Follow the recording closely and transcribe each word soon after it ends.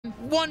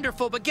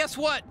Wonderful, but guess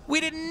what? We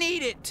didn't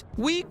need it.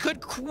 We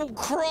could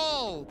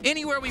crawl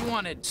anywhere we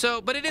wanted. So,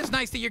 but it is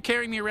nice that you're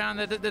carrying me around.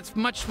 That's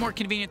much more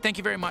convenient. Thank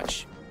you very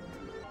much.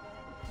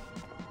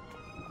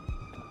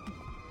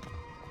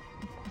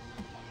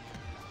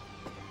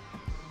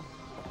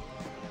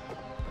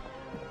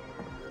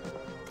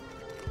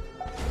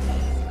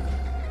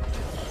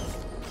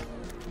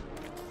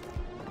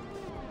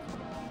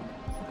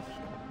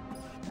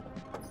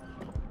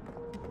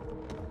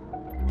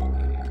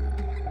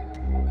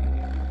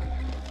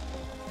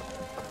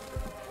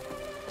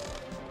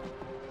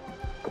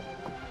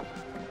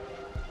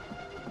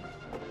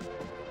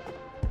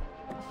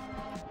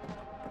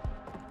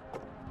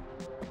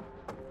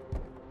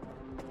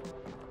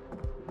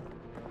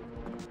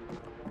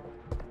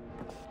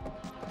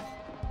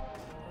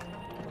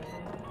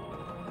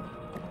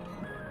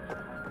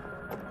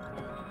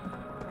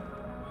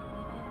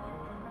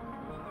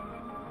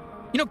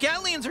 You know,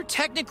 Gatlians are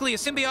technically a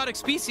symbiotic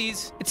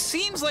species. It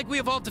seems like we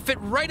evolved to fit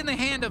right in the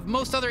hand of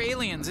most other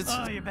aliens.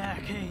 Oh, you're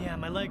back. Hey, yeah,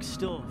 my leg's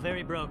still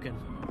very broken.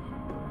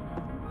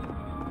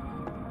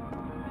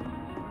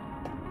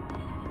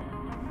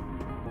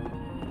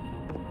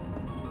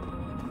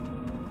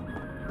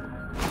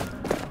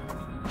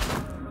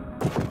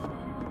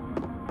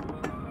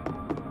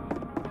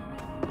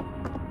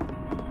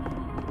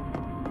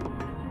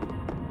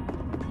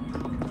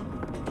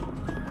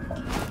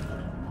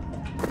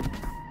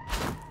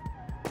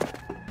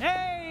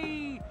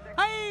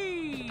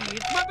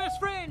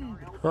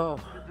 Oh,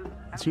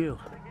 it's you.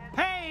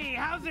 Hey,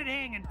 how's it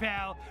hanging,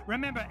 pal?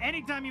 Remember,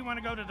 anytime you want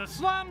to go to the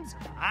slums,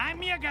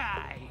 I'm your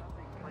guy.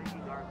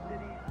 Plaguing our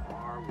cities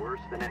far worse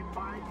than a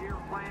 5-year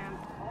plan.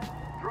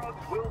 Drugs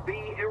will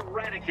be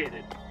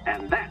eradicated.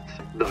 And that's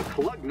the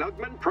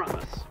Klugnugman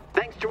promise.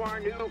 Thanks to our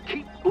new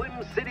Keep Slim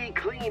City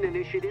Clean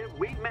initiative,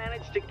 we've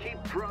managed to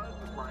keep drugs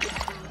like...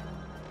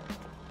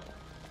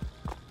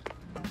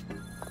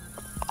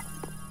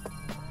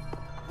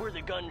 We're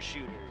the gun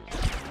shooters.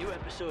 New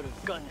episode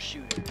of Gun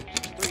Shooters.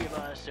 There's 3 of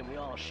us, and we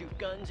all shoot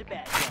guns at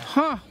bad guys.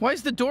 Huh, why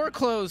is the door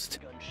closed?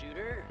 Gun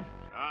shooter.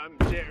 I'm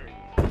Jerry.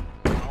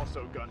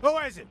 Also gun. Who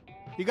is it?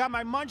 You got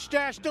my munch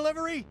dash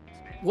delivery?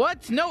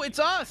 What? No, it's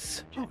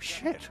us. Oh,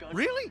 shit.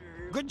 Really?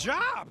 Good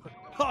job.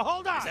 Oh,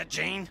 hold on. Is that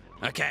Gene?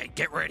 Okay,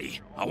 get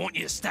ready. I want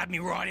you to stab me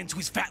right into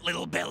his fat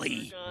little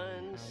belly.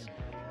 Guns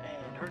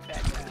and hurt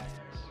bad guys.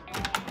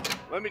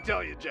 Let me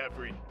tell you,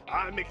 Jeffrey,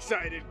 I'm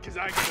excited because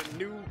I got a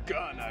new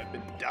gun I've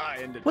been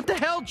dying to... What the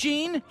hell,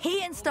 Gene?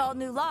 He installed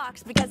new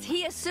locks because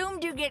he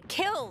assumed you'd get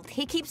killed.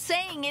 He keeps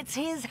saying it's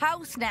his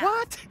house now.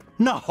 What?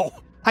 No.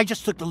 I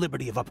just took the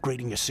liberty of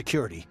upgrading your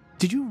security.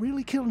 Did you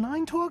really kill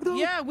Nine Torg, though?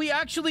 Yeah, we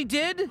actually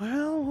did.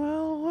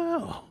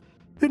 Well.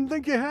 Didn't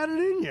think you had it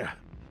in you.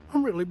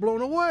 I'm really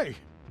blown away.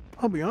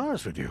 I'll be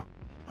honest with you.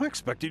 I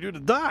expected you to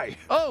die.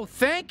 Oh,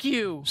 thank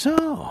you.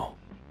 So,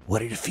 what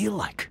did it feel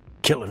like,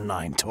 killing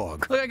Nine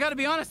Torg? Look, I gotta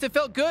be honest, it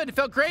felt good. It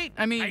felt great.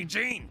 I mean... Hey,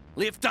 Gene,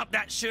 lift up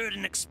that shirt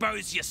and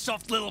expose your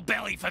soft little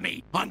belly for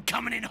me. I'm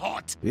coming in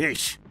hot.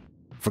 Yeesh.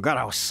 Forgot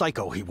how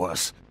psycho he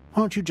was.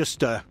 Why don't you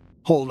just,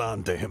 hold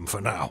on to him for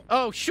now?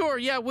 Oh, sure,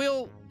 yeah,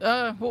 we'll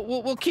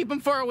keep him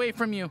far away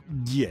from you.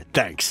 Yeah,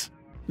 thanks.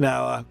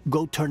 Now,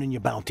 go turn in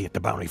your bounty at the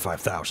Bounty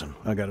 5000.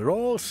 I got it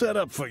all set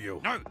up for you.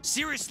 No,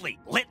 seriously,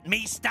 let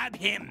me stab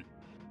him.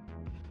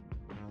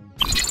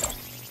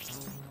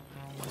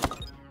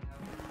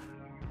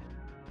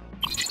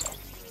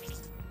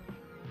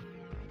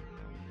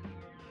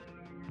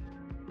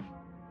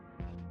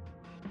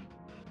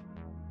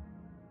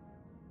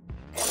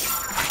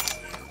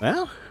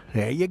 Well,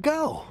 there you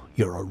go.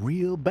 You're a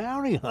real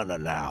bounty hunter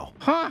now.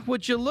 Huh,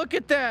 would you look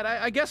at that?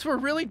 I guess we're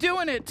really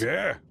doing it.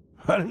 Yeah,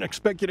 I didn't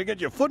expect you to get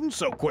your footing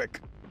so quick.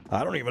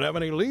 I don't even have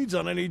any leads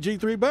on any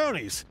G3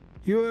 bounties.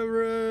 You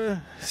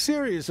ever,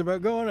 serious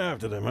about going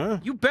after them, huh?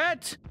 You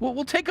bet.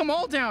 We'll take them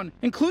all down,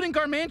 including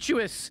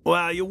Garmantuous.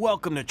 Well, you're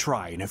welcome to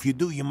try, and if you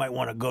do, you might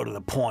want to go to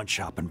the pawn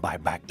shop and buy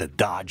back the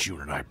Dodge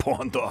unit I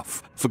pawned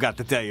off. Forgot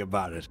to tell you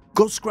about it.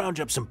 Go scrounge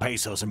up some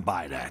pesos and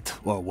buy that,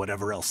 or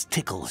whatever else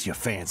tickles your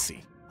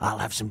fancy. I'll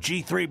have some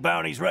G3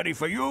 bounties ready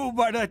for you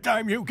by the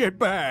time you get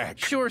back.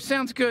 Sure,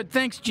 sounds good.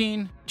 Thanks,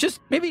 Gene. Just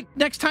maybe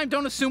next time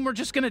don't assume we're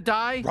just gonna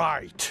die.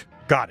 Right.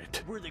 Got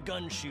it. We're the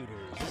Gun Shooters.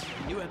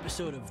 New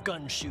episode of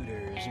Gun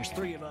Shooters. There's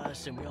 3 of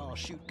us, and we all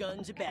shoot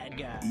guns at bad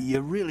guys.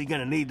 You're really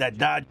gonna need that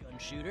Dodge? Gun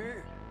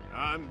shooter.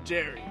 I'm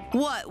Jerry.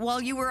 What,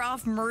 while you were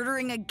off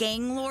murdering a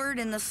gang lord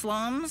in the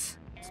slums?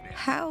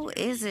 How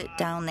is it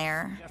down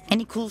there?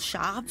 Any cool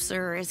shops,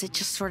 or is it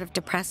just sort of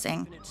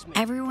depressing?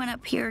 Everyone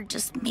up here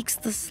just makes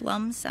the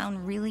slums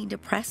sound really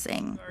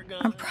depressing.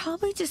 I'm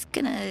probably just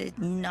gonna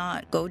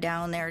not go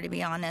down there, to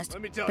be honest.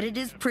 But it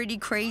is pretty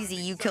crazy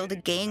you killed a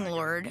gang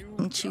lord.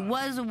 And she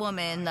was a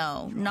woman,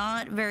 though.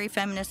 Not very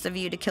feminist of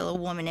you to kill a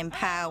woman in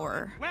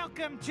power.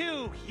 Welcome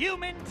to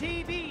Human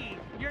TV,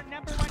 your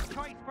 #1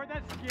 choice for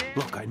the skin.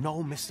 Look, I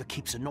know Mister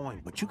keeps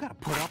annoying, but you gotta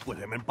put up with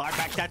him and buy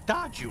back that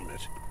Dodge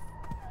unit.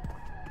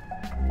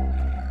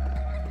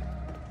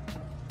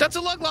 That's a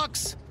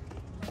Luglox.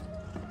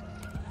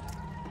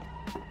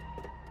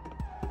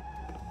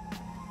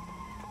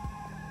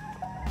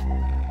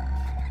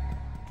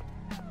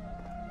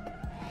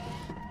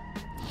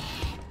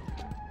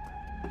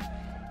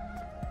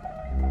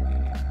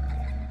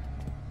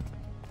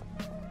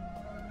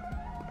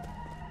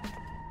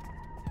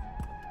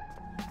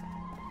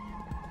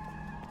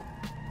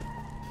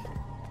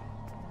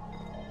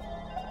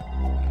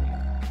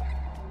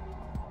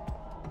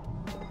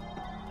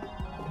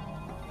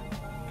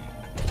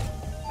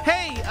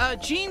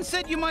 Gene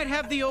said you might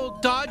have the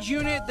old Dodge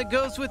unit that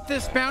goes with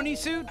this bounty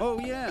suit. Oh,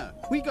 yeah.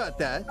 We got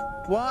that.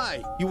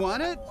 Why? You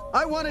want it?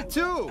 I want it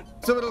too.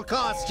 So it'll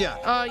cost you.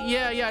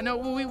 Yeah. No,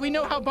 we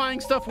know how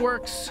buying stuff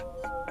works.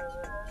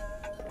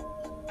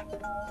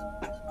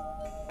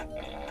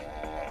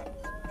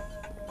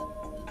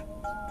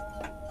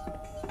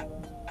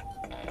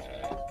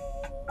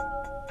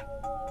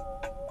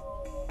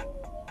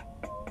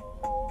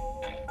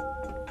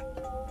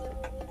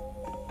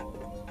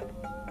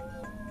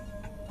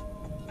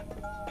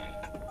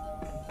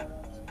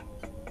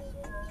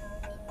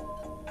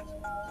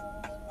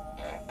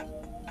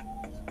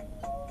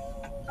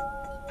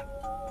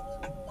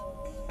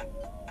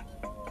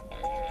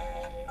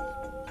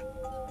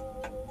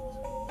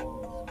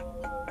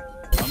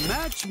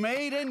 Match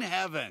made in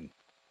heaven.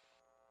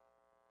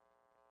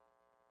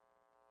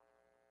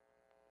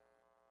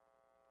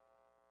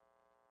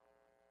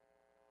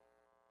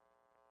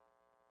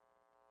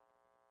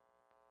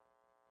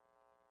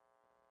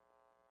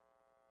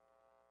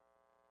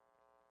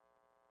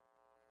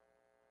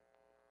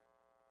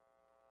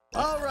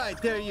 All right,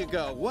 there you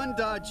go. One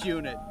Dodge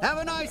unit. Have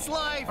a nice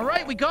life. All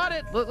right, we got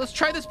it. Let's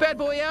try this bad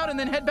boy out and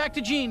then head back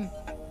to Gene.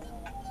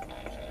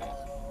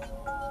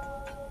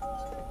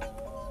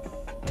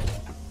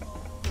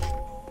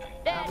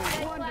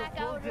 Have a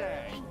wonderful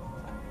day.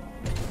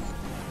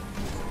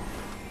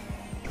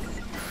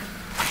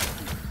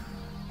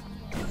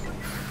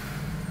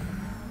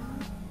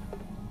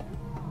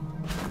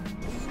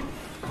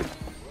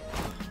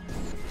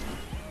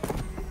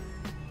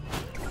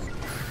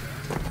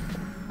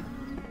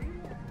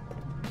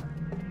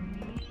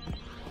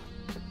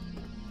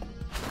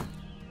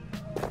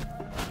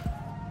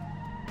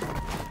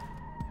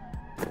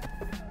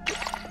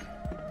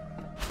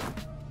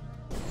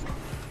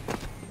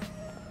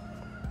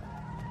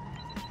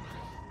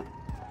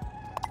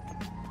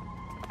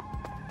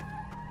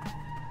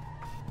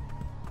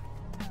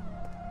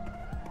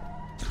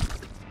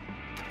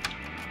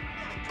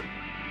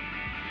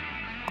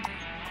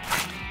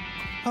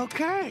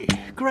 Okay,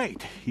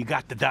 great. You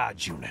got the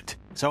Dodge unit.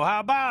 So how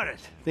about it?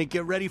 Think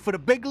you're ready for the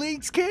big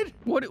leagues, kid?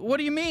 What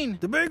do you mean?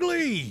 The big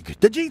league!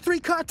 The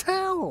G3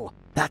 cartel!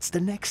 That's the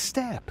next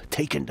step,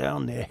 taking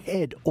down their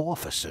head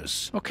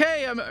officers.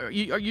 Okay,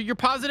 you're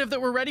positive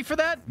that we're ready for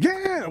that?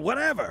 Yeah,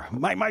 whatever.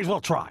 Might as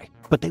well try.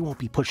 But they won't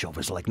be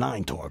pushovers like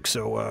Nine Torg,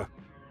 so,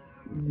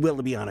 well,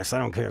 to be honest, I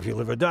don't care if you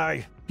live or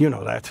die. You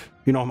know that.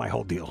 You know my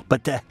whole deal.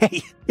 But,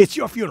 hey, it's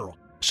your funeral.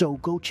 So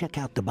go check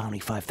out the Bounty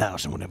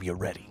 5000 whenever you're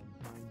ready.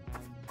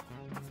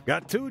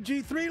 Got 2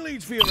 G3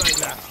 leads for you right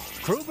now.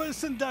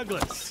 Krubis and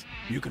Douglas.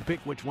 You can pick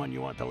which one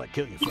you want to let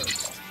kill you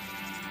first.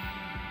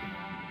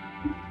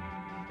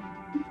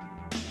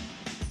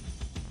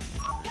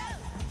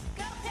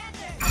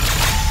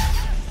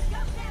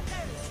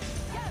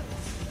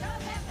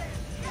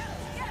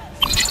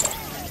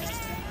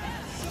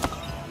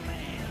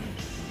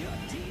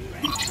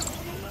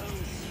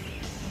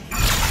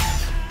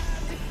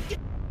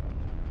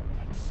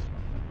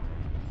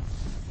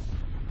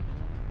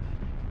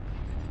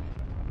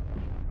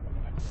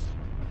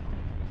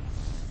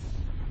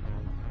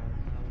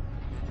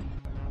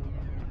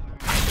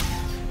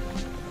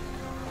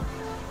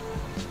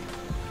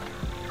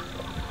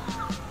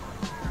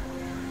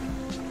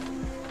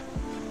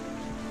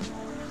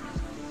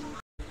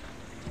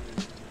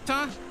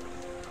 Huh?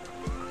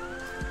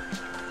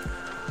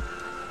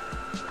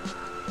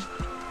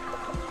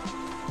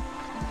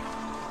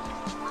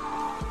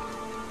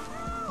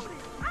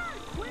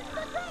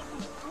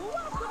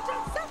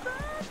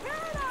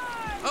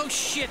 Oh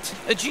shit!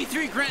 A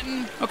G3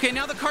 Grenton. Okay,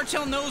 now the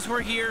cartel knows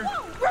we're here.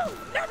 Whoa, rude!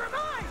 Never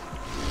mind!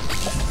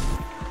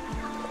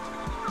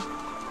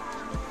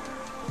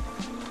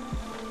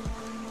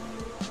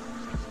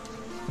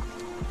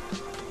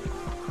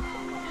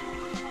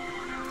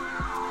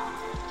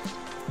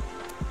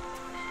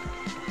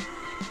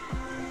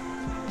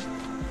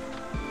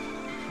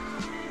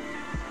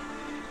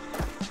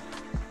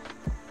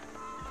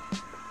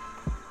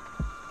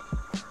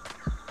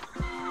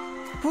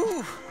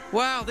 Whew.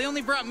 Wow, they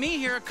only brought me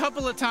here a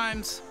couple of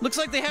times. Looks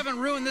like they haven't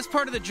ruined this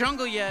part of the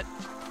jungle yet.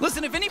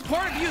 Listen, if any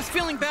part of you is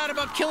feeling bad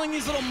about killing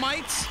these little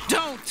mites,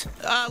 don't.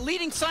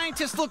 Leading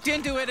scientists looked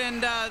into it,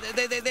 and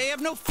they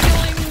have no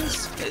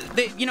feelings.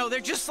 They're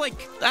just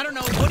like, I don't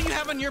know. What do you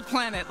have on your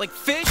planet? Like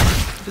fish?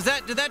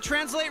 Did that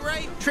translate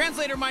right?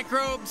 Translator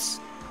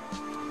microbes.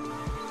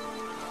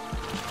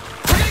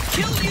 We're gonna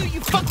kill you,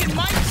 you fucking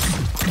mites!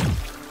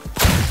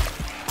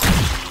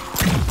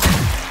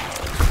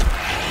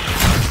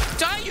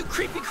 Die, you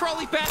creepy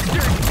crawly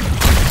bastard!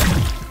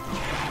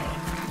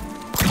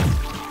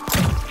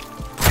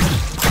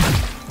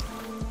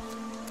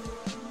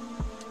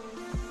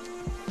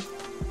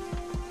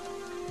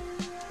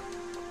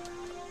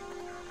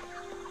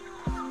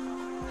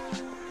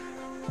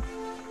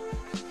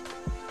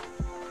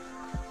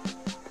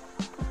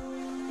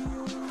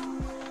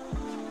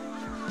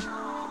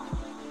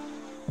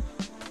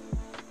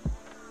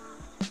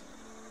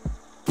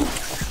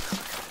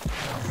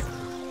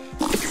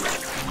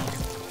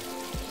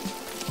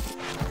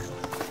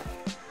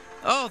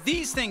 Oh,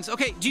 these things.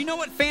 Okay, do you know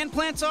what fan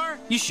plants are?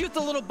 You shoot the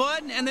little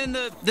bud, and then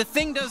the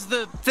thing does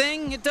the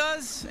thing it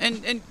does,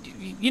 and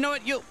you know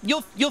what?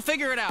 You'll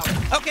figure it out.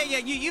 Okay, yeah,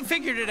 you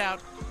figured it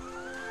out.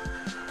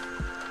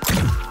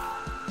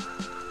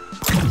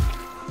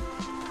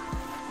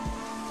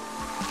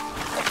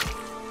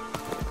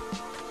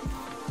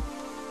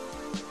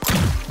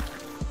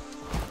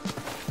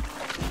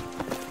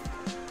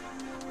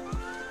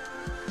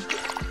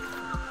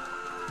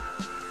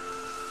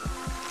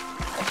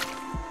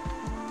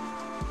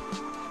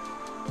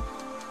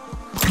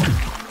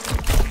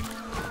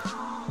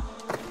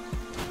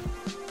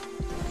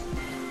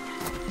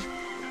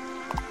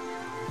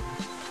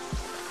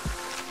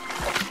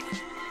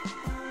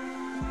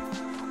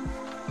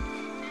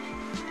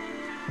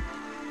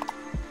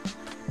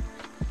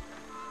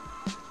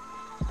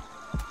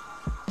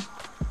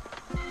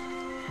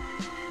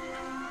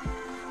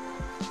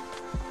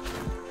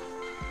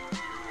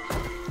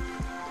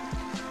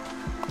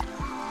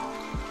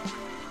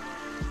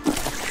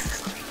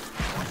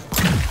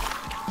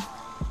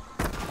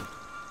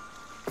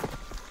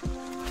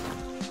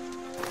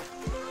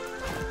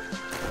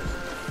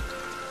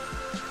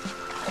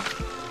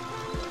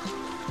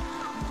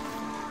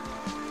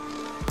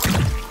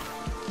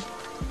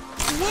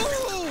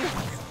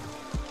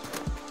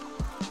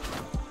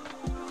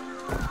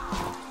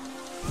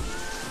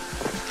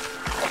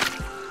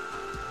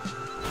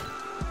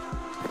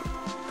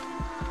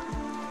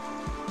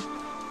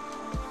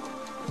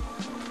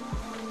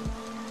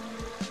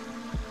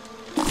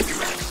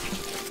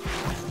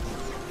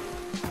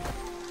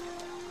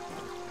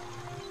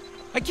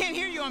 I can't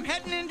hear you. I'm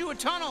heading into a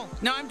tunnel.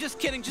 No, I'm just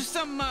kidding. Just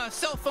some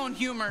cell phone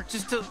humor,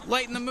 just to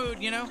lighten the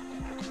mood, you know?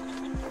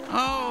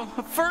 Oh,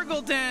 a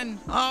Fergal den.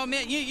 Oh,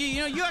 man, you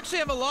know, you actually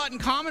have a lot in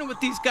common with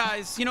these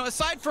guys. You know,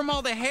 aside from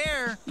all the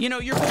hair, you know,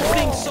 you're both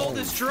being sold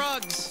as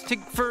drugs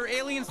for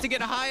aliens to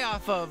get a high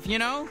off of, you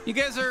know? You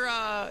guys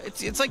are,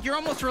 it's like you're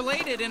almost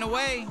related in a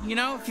way, you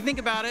know, if you think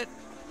about it.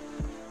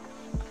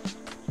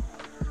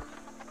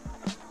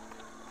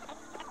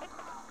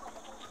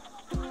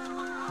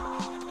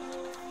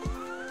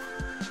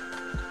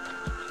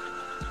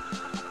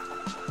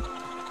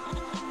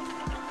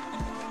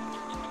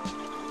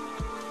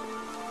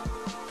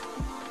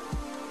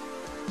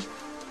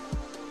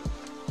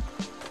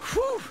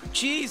 Whew,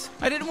 jeez.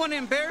 I didn't want to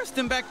embarrass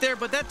them back there,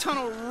 but that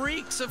tunnel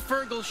reeks of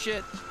Fergal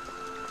shit.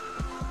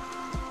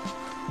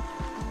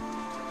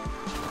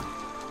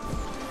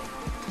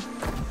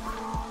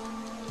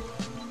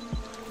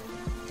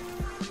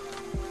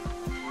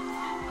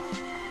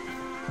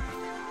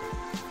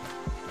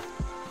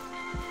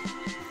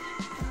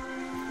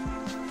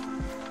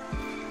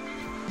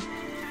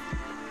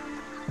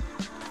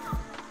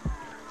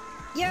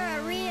 You're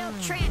a real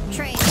tramp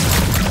train.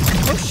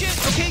 Oh shit!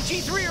 Okay,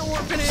 G3 are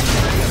warping in. Ready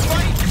to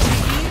fight?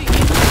 You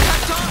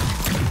talk.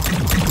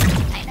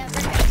 I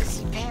never got to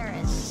see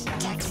Paris,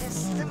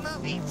 Texas, the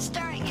movie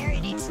starring Harry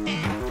Dean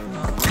Stanton.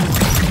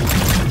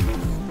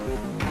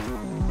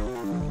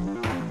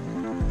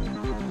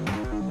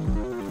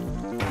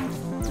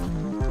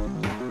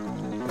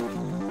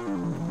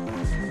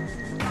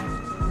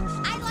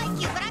 I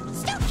like you, but I'm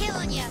still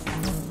killing you.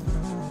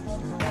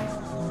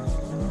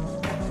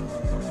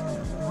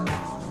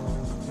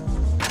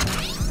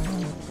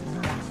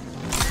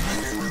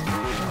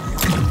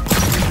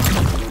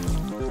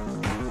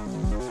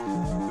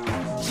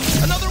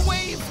 Another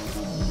wave!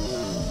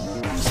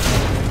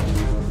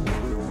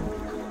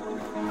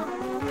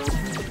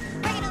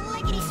 We're gonna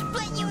lickety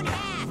split you in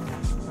half.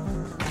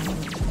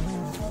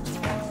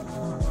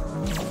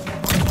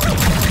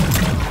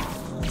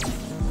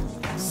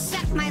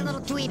 Suck my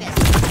little dweebus.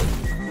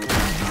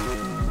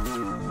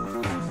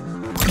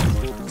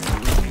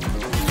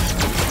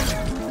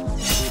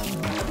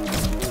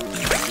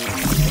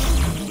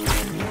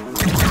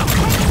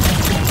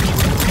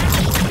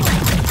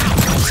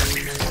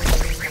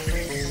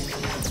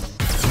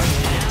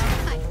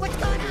 What's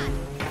going on?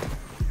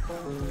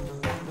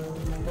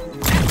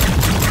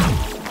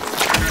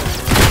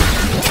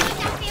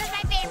 That feels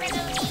my favorite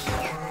movie.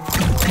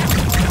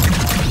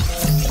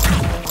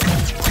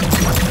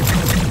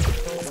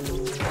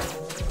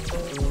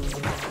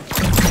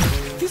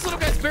 These little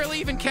guys barely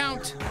even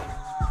count.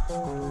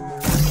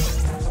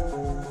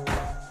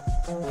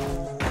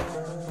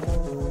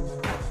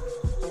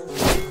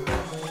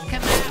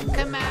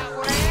 Come out,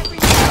 wherever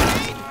you are.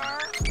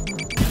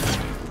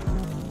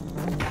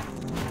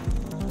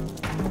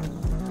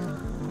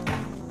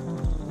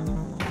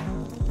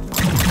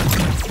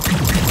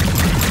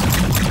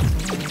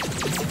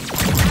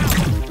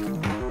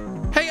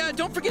 Hey,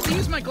 don't forget to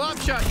use my glob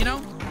shot, you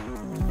know?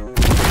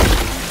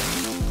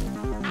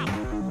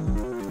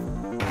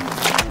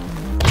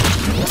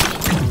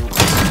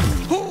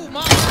 Ooh,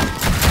 mom!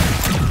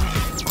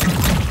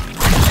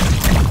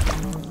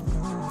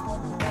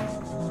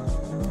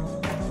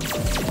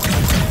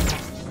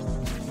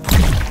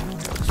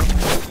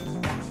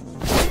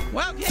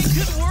 Wow, hey,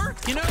 good work.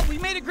 You know, we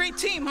made a great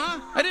team, huh?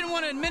 I didn't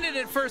want to admit it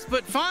at first,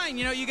 but fine.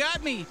 You know, you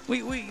got me.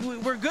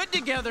 We're good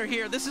together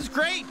here. This is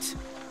great.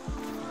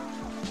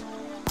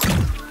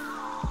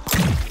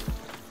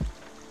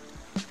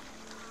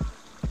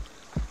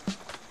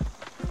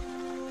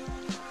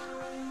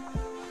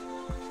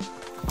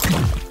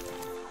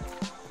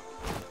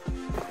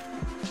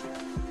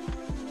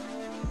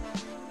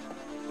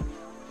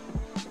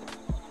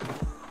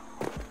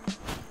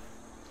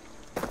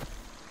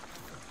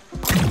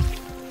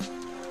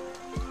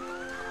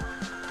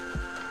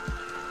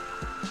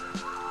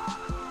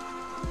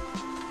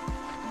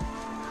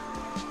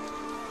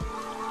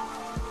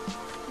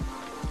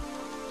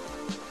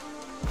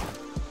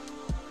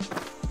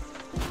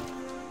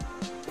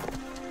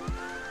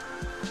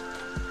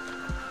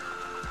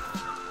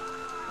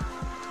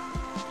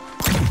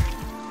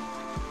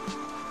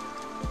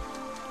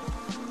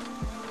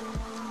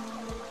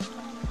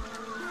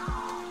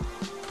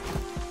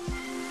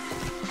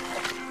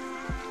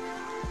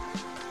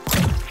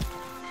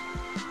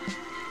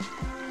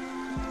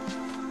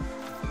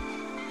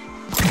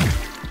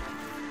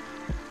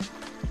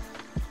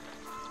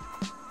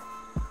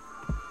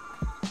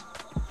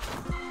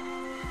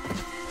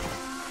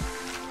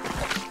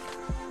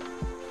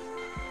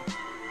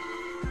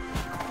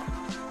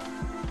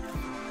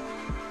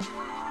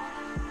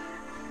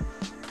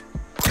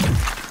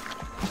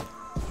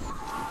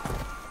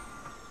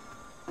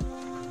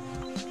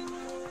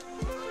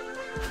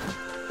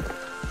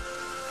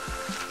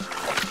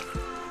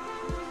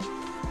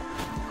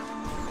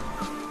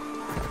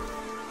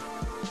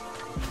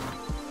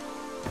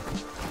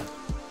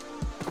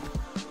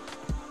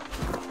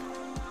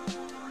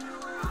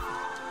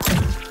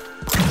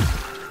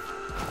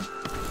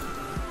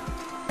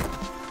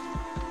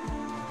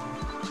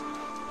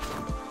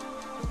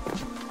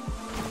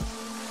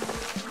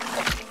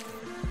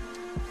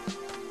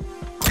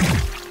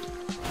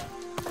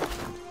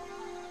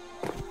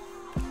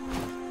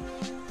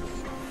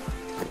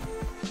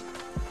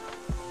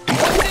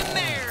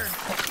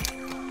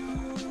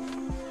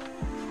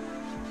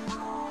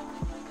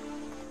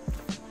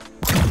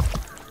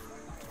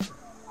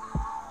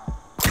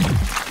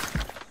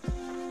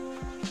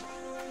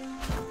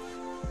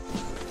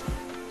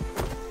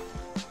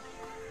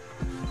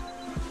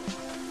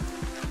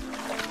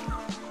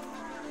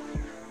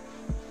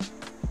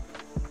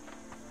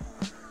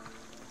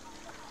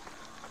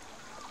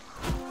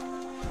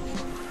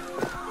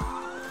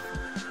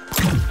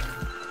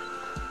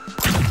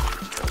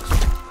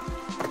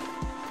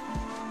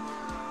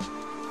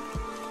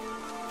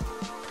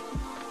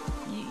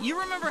 you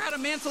remember how to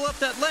mantle up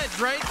that ledge,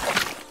 right?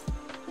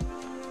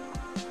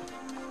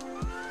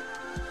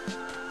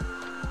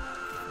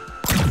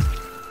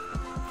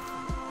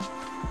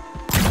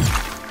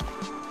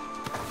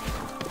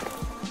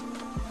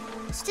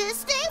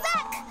 Stay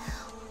back!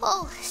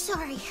 Oh,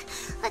 sorry.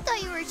 I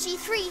thought you were a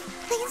G3.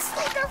 They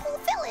enslaved our whole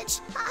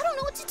village. I don't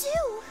know what to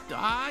do.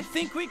 I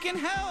think we can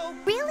help.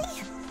 Really?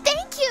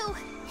 Thank you!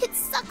 It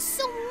sucks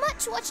so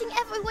much watching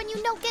everyone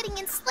you know getting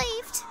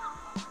enslaved.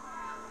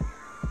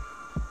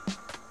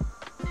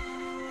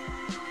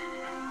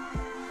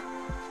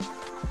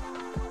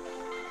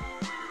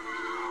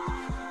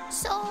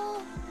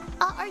 So,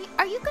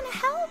 are you gonna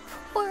help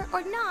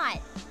or not?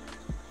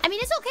 I mean,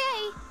 it's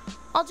okay.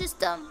 I'll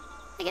just, I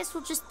guess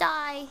we'll just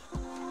die.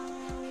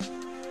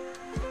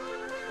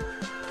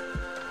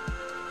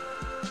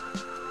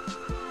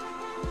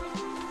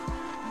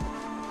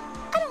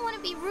 I don't want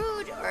to be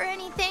rude or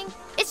anything.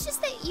 It's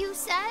just that you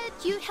said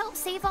you'd help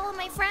save all of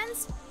my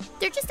friends.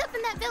 They're just up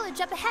in that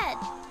village up ahead.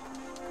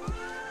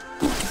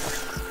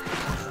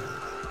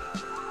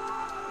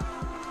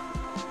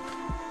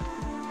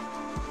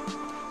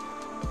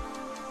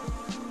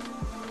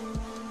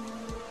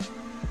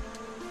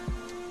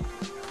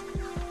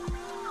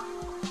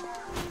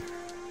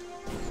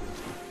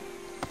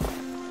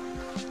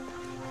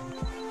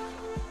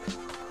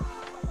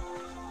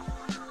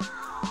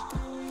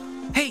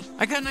 Hey,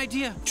 I got an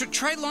idea.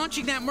 Try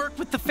launching that Merc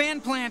with the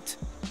fan plant.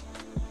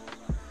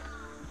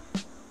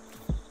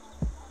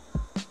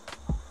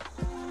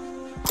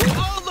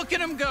 Oh, look at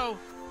him go.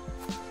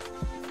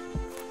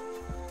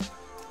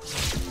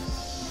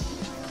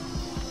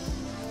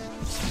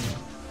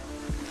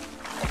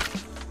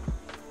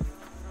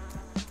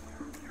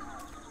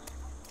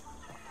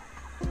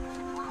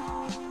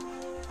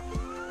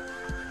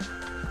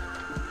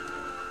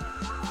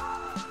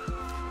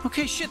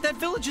 Okay, shit, that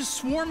village is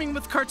swarming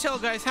with cartel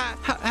guys.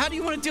 How do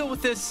you want to deal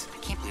with this? I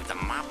can't believe the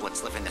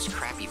moblets live in this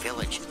crappy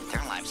village.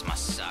 Their lives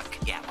must suck.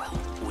 Yeah, well,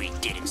 we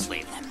did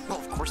enslave them. Well,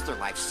 of course their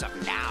lives suck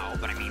now,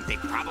 but I mean, they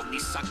probably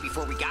sucked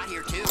before we got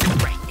here, too.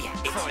 Right, yeah,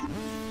 it's...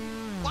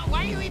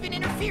 Why are you even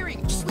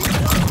interfering? Just leave it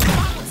alone. The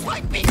moblets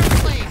like being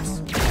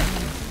slaves. If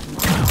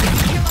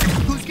you kill us,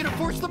 who's gonna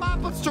force the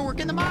moblets to work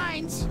in the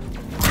mines?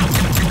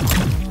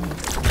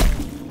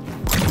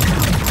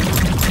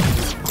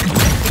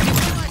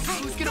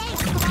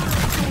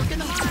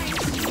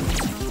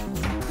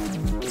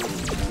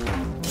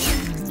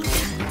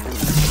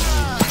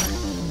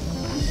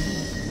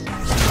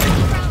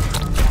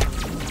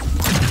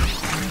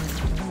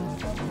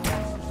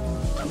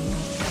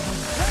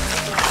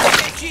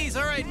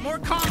 More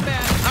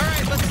combat. All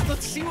right,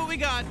 let's see what we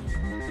got.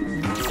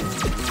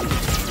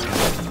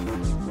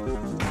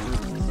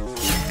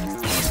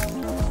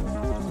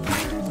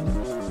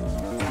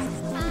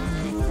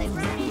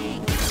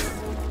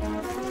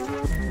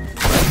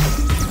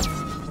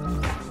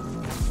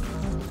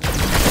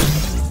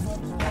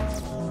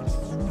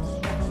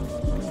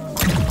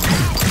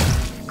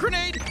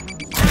 Grenade.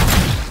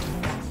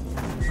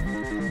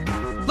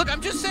 Look,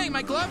 I'm just saying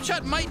my glove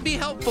shot might be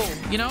helpful,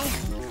 you know?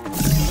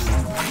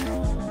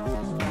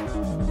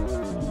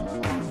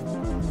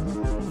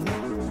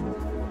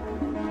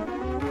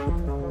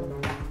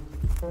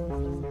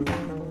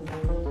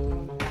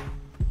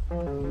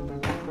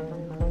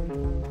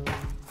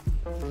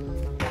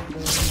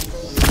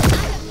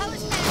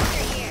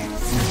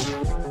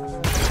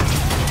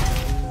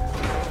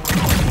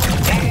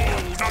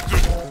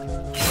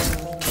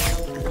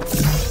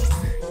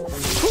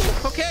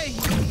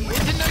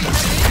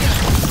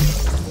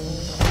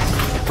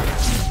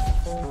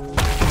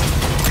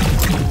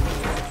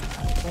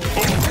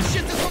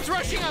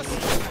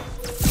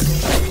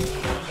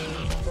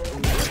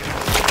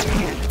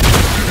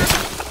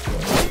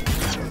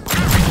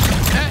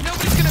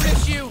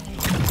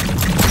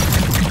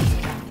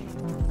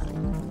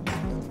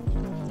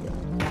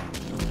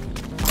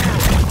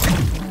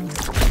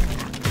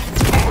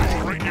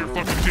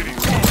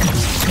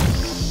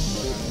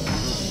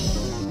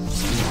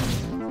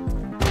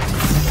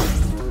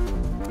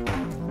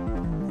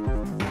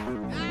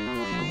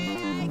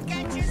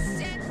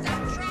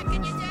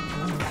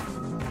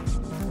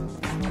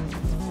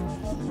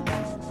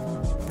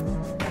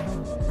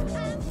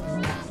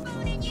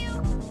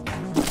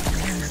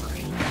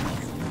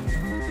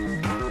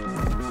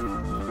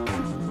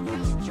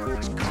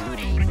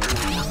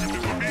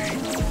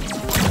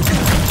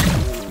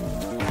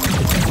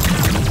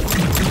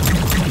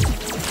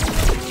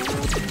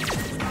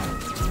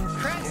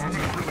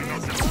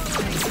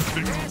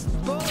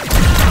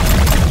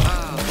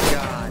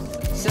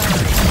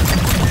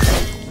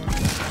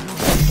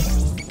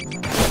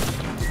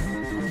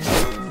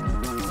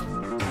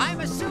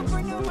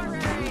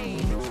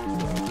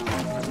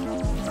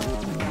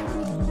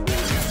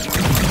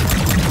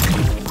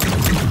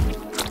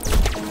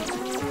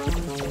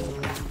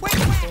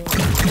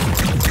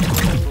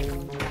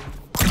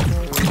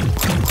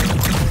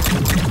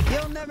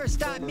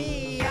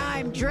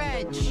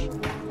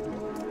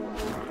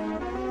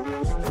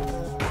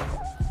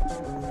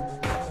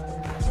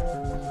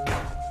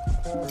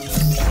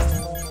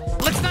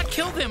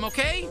 kill them,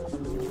 okay?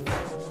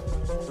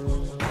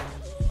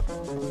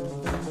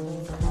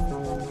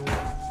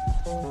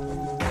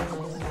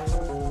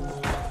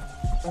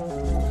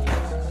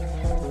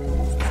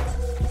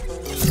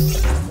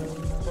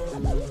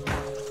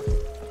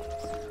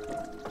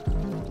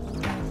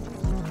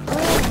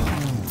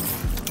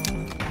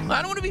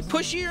 I don't want to be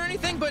pushy or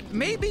anything, but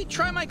maybe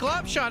try my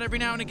glob shot every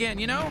now and again,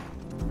 you know?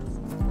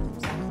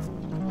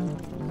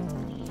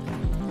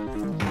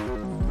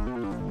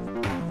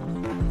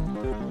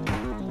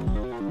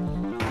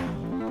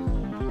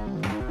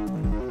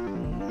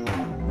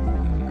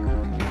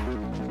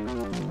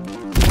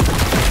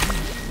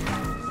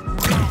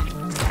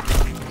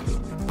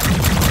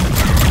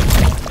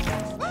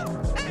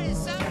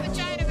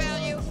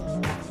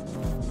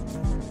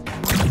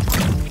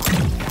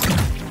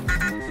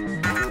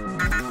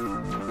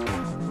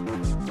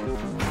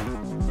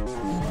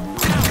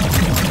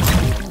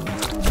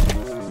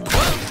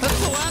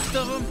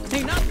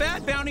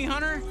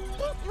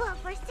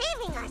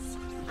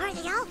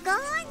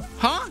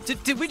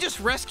 Did we just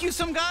rescue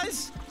some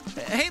guys?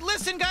 Hey,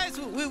 listen, guys,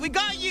 we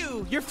got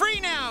you. You're free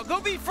now. Go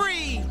be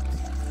free.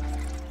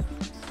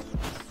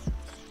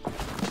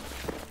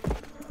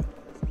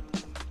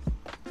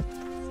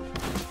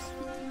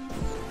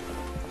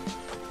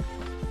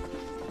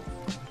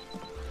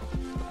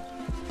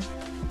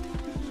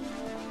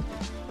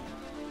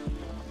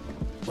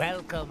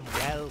 Welcome,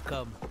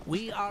 welcome.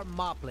 We are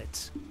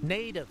Moplets,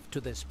 native to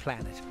this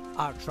planet.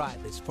 Our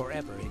tribe is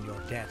forever in your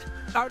debt.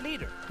 Our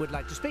leader would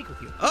like to speak with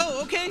you.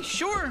 Oh, okay,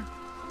 sure.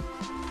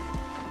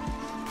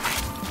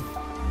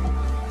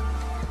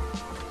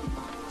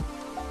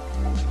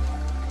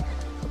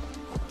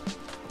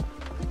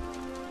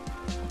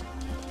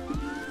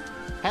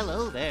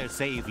 Hello there,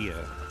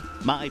 Savior.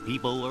 My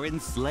people were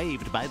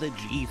enslaved by the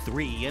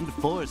G3 and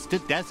forced to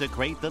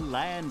desecrate the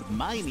land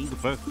mining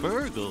for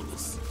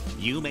Fergals.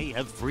 You may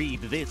have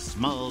freed this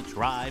small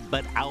tribe,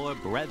 but our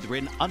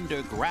brethren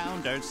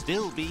underground are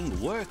still being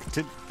worked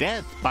to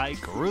death by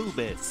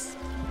Krubis.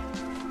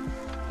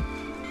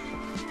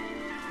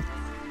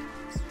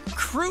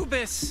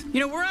 Krubis! You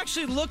know, we're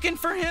actually looking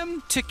for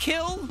him to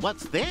kill.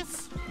 What's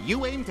this?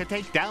 You aim to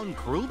take down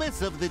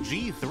Krubis of the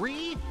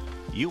G3?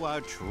 You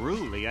are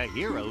truly a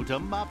hero to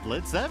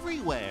Moplets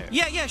everywhere.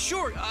 Yeah,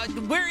 sure.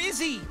 Where is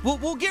he?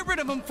 We'll get rid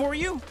of him for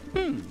you.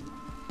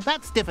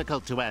 That's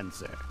difficult to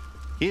answer.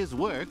 His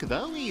work,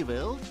 though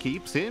evil,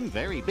 keeps him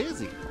very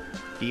busy.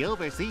 He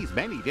oversees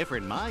many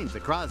different mines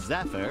across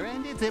Zephyr,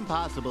 and it's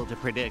impossible to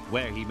predict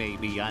where he may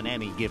be on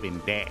any given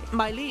day.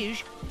 My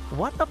liege,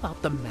 what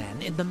about the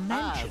man in the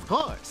mansion? Of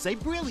course, a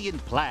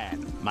brilliant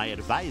plan. My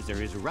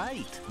advisor is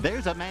right.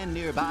 There's a man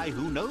nearby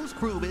who knows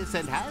Krubis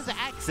and has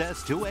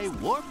access to a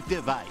warp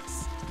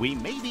device. We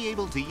may be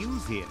able to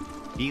use him.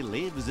 He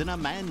lives in a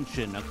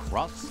mansion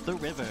across the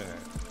river.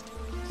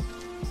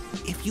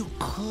 If you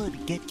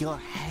could get your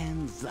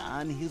hands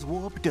on his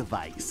warp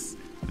device,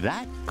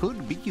 that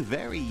could be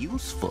very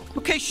useful.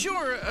 Okay,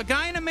 sure. A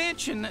guy in a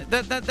mansion.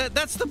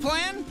 That's the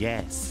plan?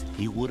 Yes,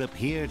 he would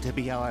appear to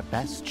be our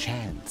best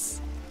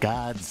chance.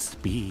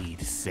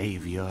 Godspeed,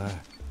 Savior.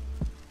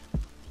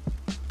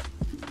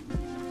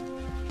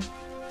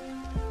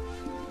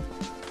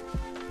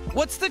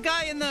 What's the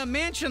guy in the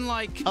mansion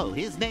like? Oh,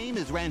 his name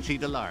is Ranchi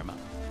Delarma.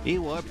 He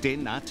warped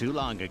in not too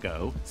long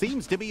ago.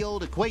 Seems to be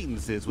old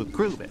acquaintances with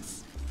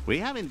Krubis. We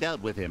haven't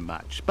dealt with him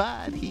much,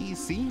 but he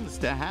seems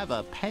to have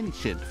a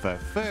penchant for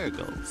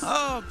Fergals.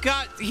 Oh,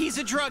 God, he's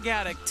a drug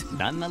addict.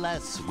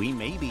 Nonetheless, we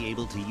may be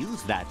able to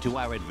use that to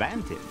our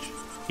advantage.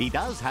 He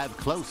does have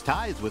close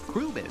ties with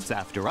Krubis,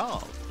 after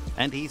all,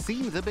 and he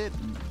seems a bit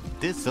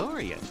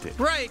disoriented.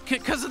 Right,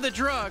 because of the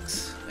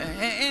drugs.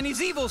 And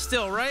he's evil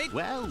still, right?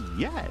 Well,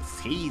 yes,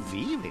 he's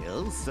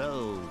evil,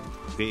 so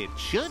it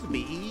should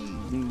be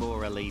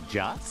morally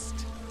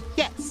just.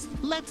 Yes,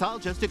 let's all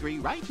just agree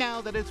right now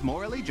that it's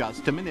morally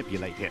just to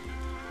manipulate him.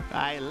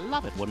 I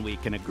love it when we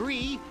can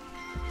agree.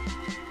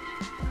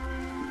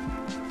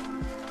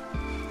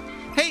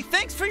 Hey,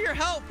 thanks for your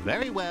help.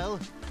 Very well.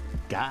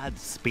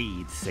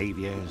 Godspeed,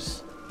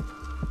 saviors.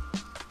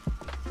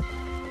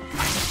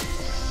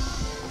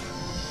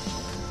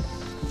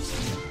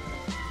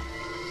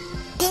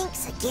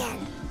 Thanks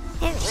again.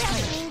 It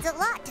really means a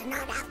lot to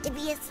not have to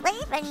be a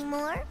slave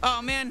anymore.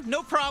 Oh, man,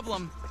 no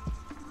problem.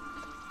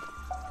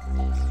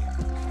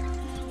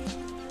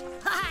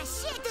 Ah,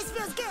 shit, this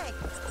feels good.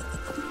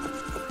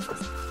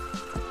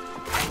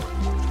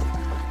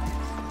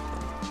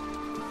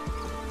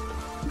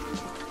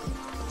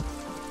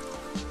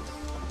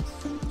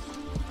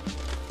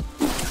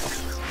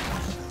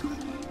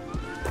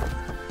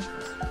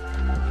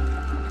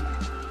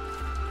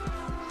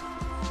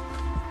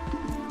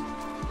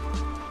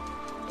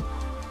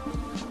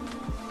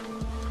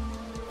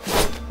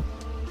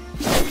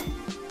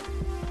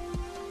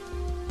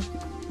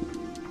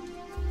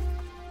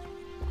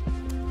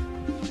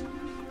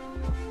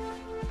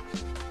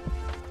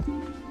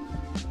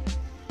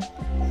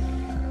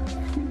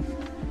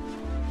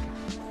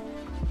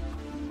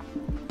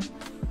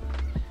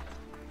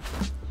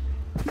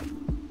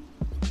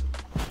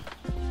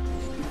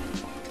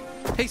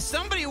 Hey,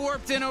 somebody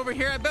warped in over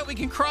here. I bet we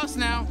can cross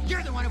now.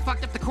 You're the one who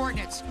fucked up the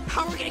coordinates.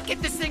 How are we gonna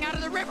get this thing out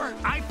of the river?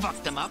 I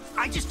fucked them up.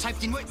 I just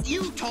typed in what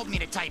you told me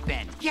to type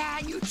in. Yeah,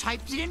 you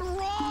typed it in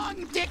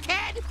wrong,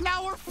 dickhead.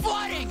 Now we're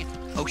flooding.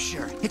 Oh,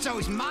 sure. It's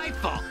always my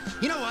fault.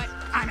 You know what?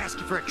 I'm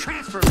asking for a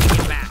transfer when we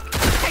get back.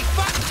 Hey,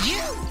 fuck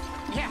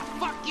you! Yeah,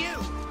 fuck you!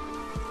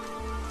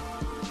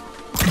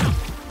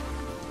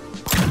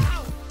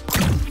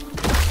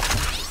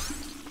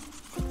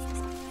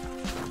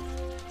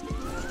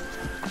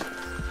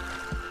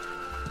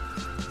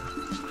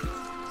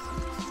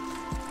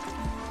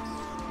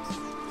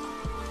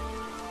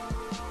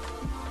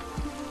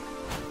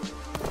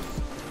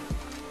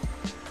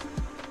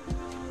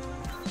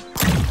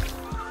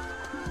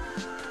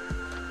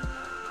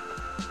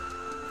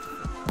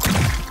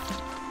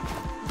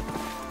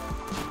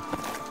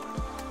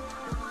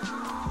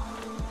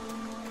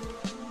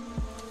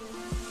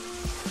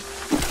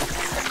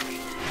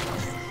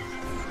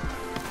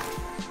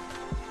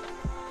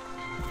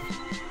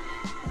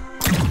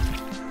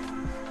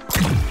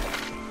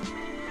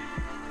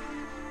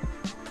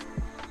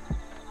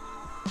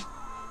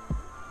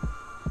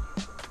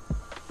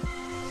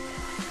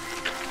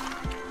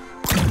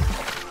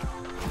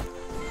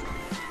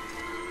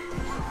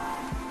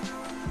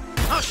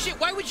 Oh shit,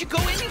 why would you go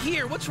in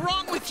here? What's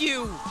wrong with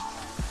you?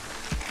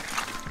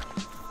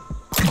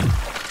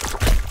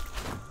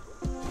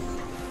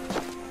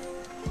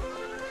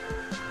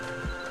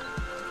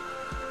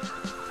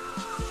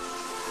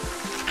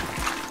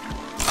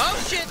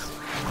 Oh shit!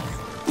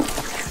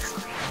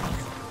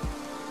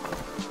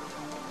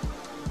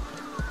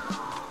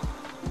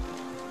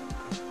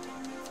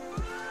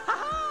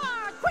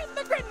 Ha-ha! Quit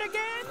the grin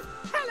again!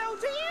 Hello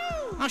to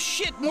you! Oh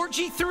shit, more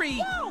G3!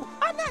 No!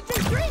 I'm not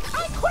G3!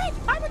 I quit!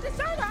 I'm a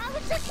deserter! I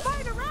was just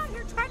flying around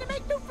here trying to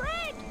make new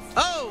friends!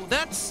 Oh,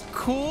 that's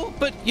cool.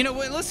 But, you know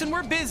what, listen,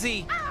 we're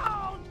busy.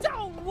 Oh,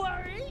 don't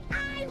worry!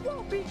 I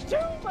won't be too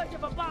much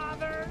of a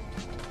bother!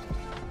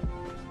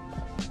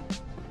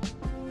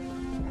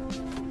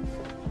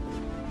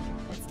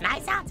 It's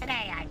nice out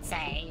today, I'd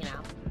say, you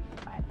know.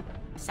 But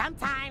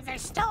sometimes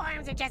there's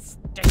storms that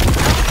just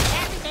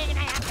destroy everything and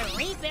I have to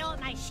rebuild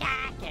my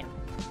shack and,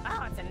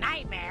 oh, it's a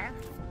nightmare.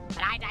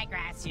 But I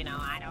digress, you know,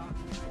 I don't...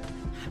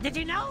 Did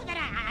you know that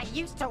I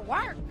used to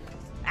work?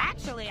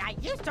 Actually, I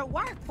used to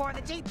work for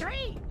the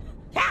G3.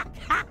 Yeah,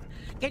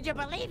 could you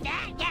believe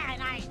that? Yeah,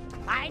 and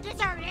I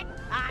deserted,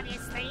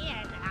 obviously,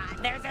 and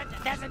there's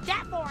a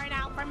death warrant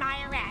out for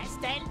my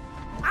arrest, and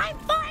I'm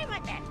fine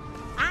with it.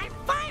 I'm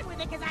fine with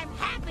it because I'm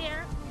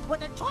happier with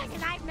the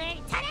choices I've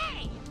made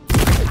today.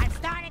 I've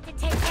started to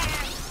take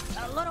care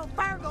of the little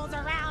burgles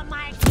around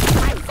my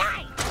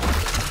site.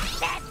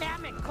 Fed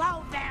them and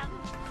clothed them.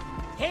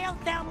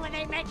 Healed them when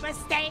they make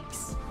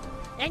mistakes.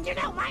 And you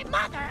know, my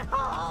mother,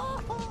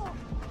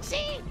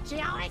 she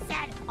always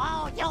said,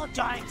 oh, you'll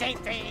join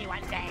G3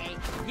 one day.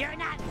 You're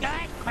not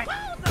good, but...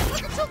 Whoa,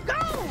 look at you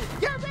go!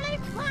 You're really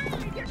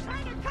flying! You're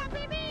trying to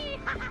copy me!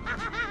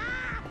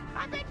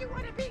 I bet you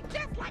want to be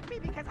just like me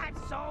because I'm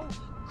so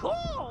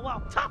cool!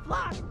 Well, tough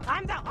luck!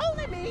 I'm the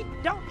only me!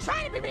 Don't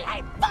try to be me!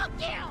 Hey, fuck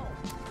you!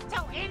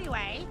 So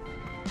anyway,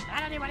 I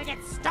don't even want to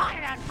get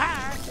started on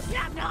her. You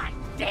have no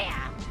idea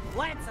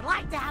what it's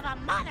like to have a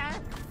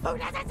mother who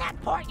doesn't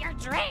support your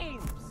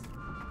dreams.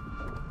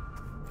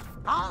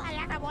 All I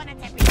ever wanted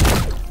to be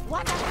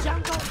was a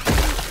jungle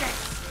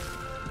princess.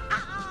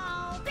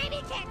 Uh-oh,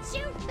 baby can't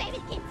shoot, baby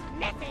keeps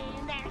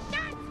missing their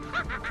shots.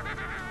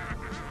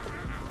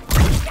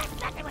 Just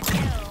nothing with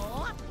you.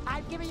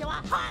 I'm giving you a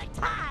hard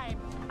time.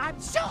 I'm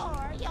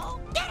sure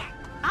you'll get it.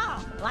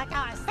 Oh, like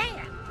I was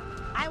saying,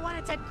 I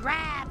wanted to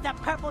grab the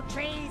purple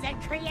trees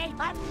and create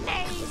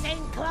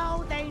amazing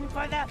clothing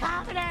for the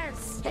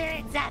commoners here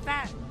in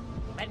Zephyr.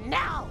 But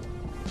no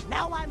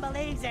one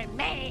believes in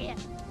me.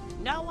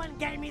 No one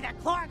gave me the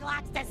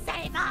Chlorglocks to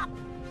save up.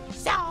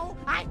 So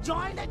I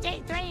joined the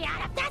G3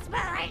 out of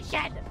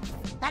desperation.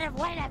 That if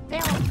way to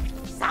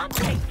build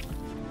something.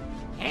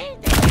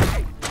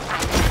 Anything.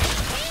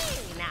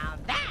 Now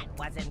that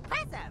was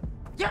impressive.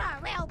 You're a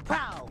real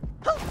pro.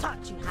 Who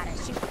taught you how to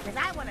shoot? Because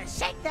I want to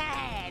shake their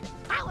head.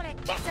 I want to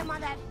kiss them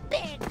on their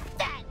big,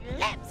 fat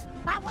lips.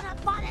 I want to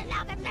fall in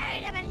love and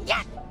marry them and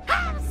yet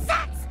have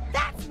sex.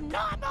 That's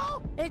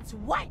normal. It's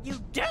what you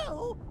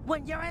do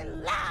when you're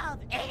in love,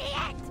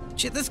 idiot.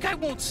 Shit, this guy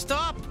won't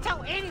stop.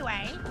 So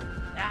anyway,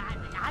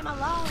 I'm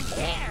alone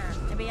here,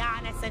 to be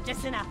honest, and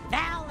just in a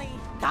valley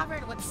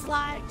covered with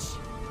sludge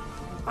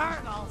and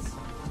Fergles.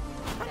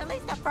 But at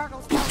least the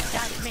Fergles don't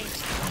judge me.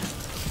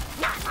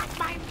 Not like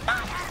my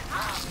mother!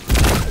 Oh.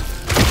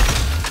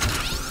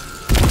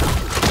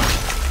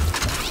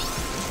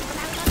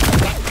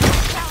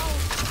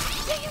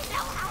 Do you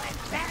know how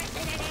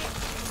embarrassing it is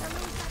to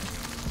lose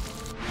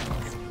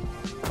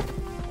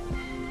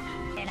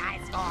in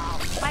high school?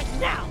 But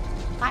no,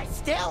 I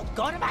still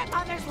go to my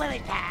mother's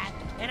lily pad,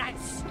 and I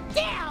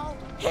still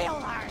heal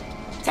her,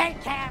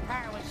 take care of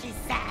her when she's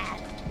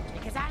sad,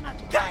 because I'm a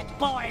good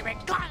boy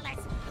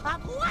regardless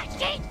of what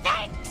she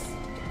thinks,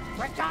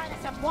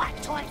 regardless of what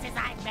choices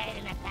I've made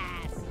in the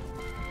past.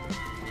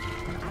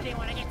 I didn't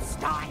want to get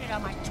started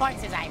on my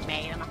choices I've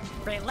made and my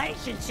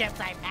relationships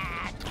I've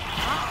had.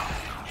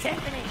 Oh,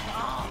 Tiffany,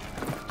 oh,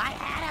 I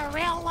had a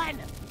real one.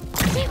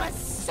 She was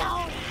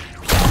so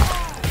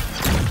pure.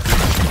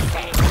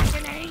 Seemed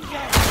like an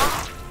angel.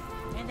 Oh,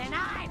 and then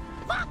I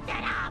fucked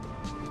it up.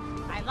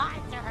 I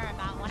lied to her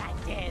about what I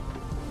did.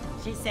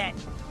 She said,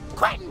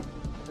 Quentin,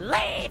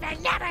 leave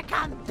and never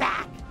come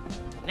back.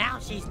 Now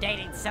she's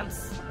dating some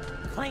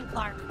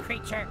Clark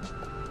creature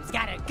who's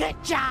got a good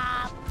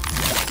job,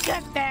 a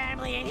good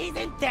family, and he's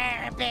in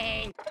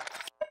therapy.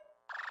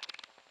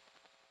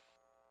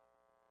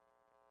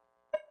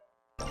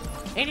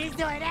 And he's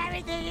doing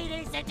everything he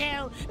needs to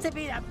do to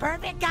be the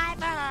perfect guy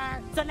for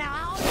her. So now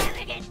I'll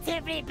never get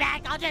Tiffany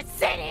back. I'll just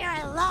sit here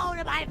alone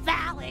in my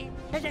valley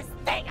and just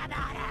think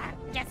about her.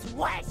 Just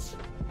wish,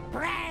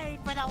 pray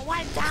for the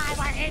one time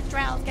our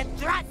entrails can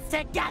thrust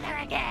together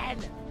again.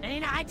 And you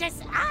know, I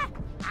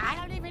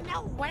don't even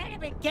know where to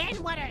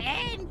begin, what to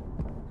end.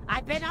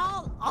 I've been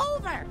all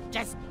over,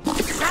 just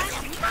trying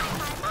to mind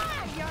my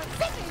mind. You're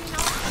thinking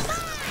on my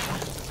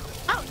mind.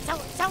 Oh, so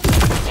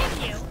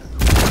continue.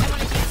 I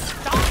want to get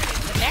started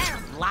with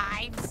their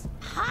lives.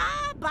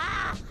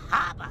 Hubba,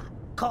 hubba.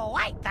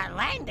 Quite the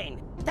landing.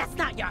 That's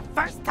not your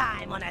first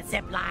time on a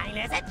zip line,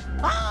 is it?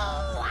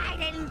 Oh, I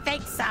didn't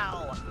think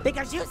so.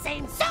 Because you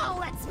seem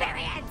so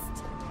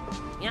experienced.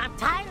 You know, I'm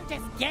tired of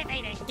just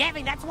giving and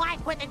giving. That's why I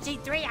quit the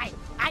G3.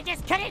 I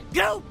just couldn't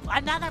goop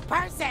another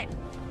person.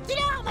 Do you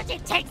know how much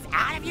it takes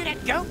out of you to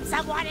goop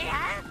someone it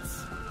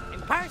hurts?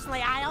 And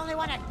personally, I only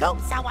want to goop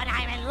someone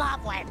I'm in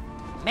love with.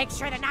 Make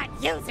sure they're not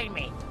using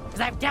me,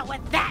 because I've dealt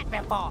with that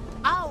before.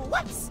 Oh,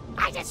 whoops!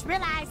 I just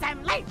realized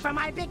I'm late for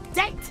my big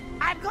date.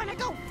 I'm gonna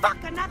go fuck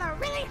another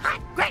really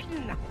hot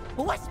Gritton.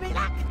 Wish me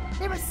luck.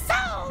 It was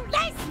so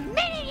nice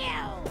meeting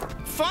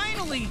you.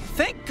 Finally!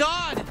 Thank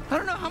God! I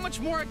don't know how much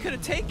more I could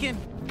have taken.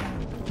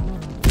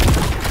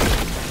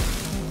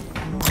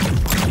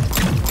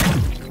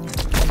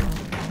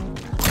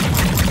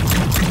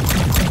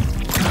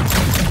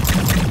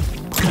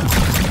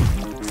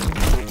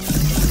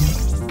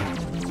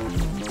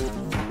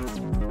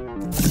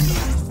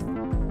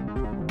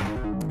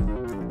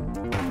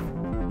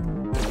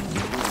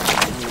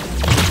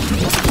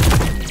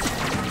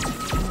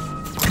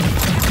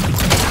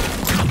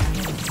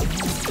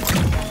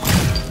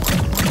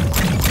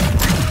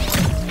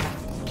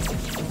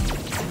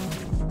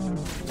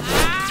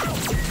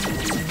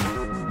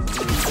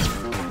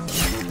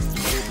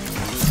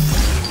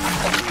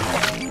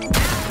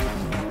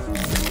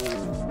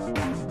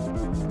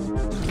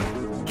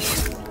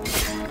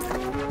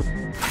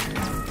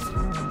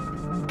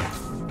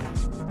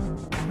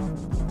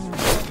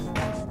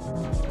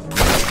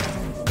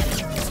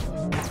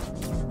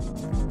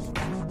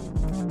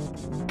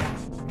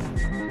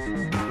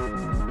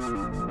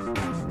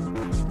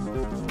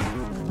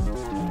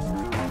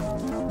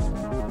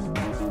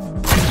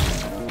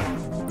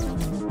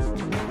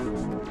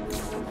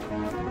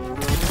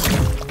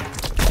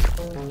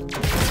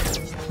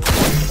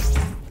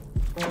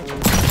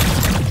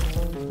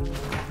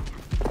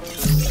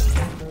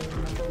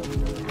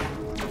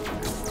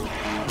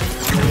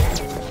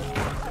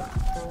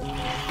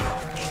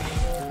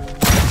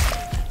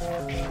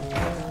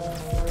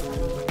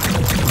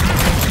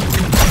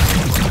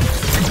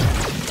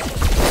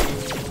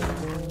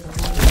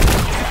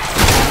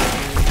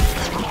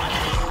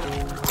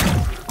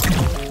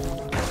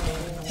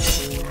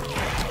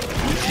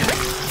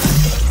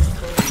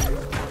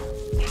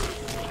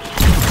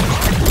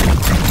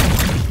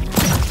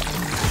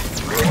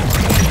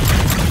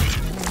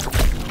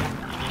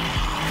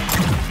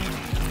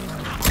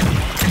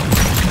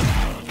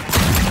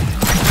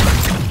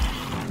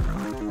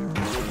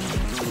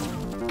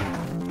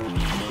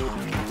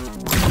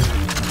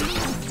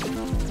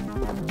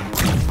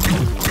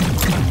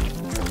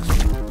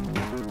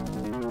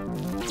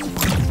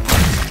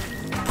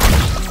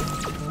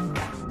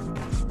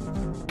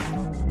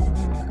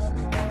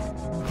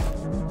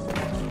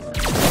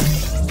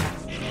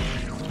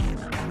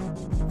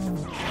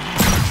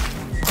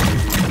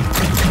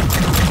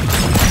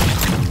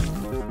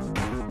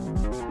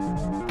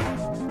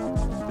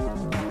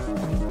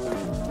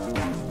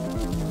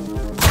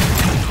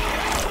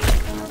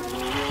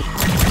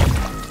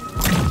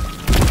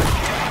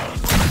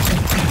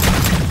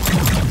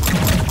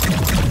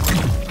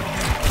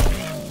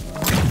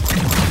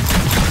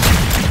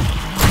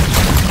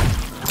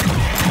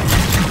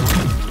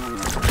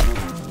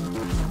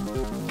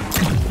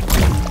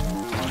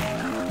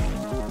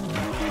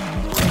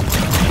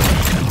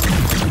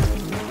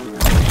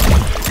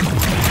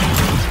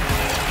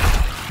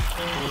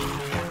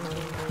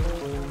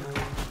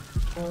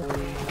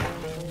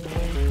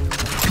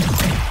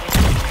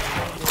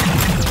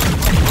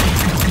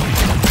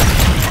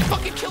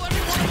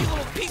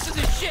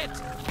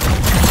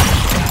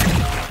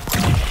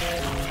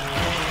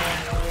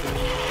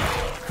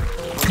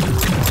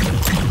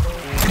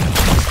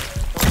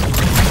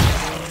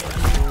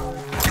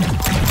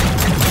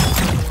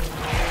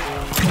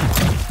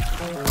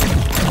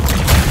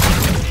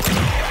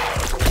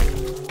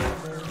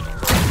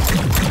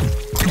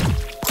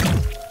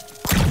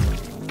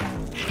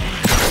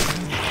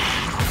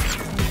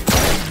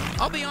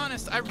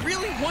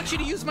 want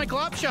you to use my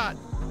glop shot.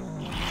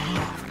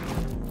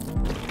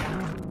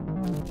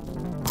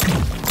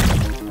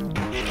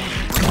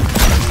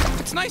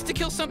 It's nice to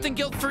kill something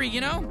guilt-free,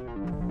 you know?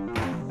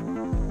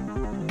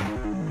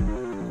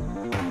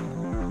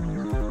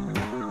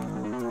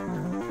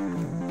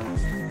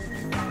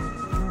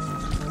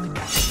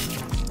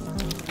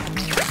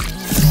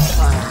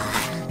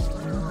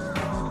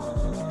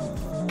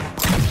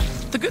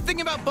 The good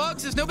thing about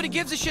bugs is nobody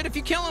gives a shit if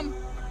you kill them.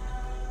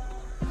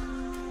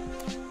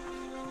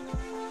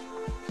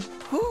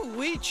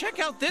 Ooh-wee, check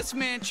out this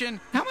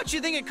mansion. How much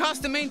you think it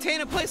costs to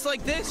maintain a place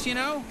like this, you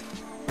know?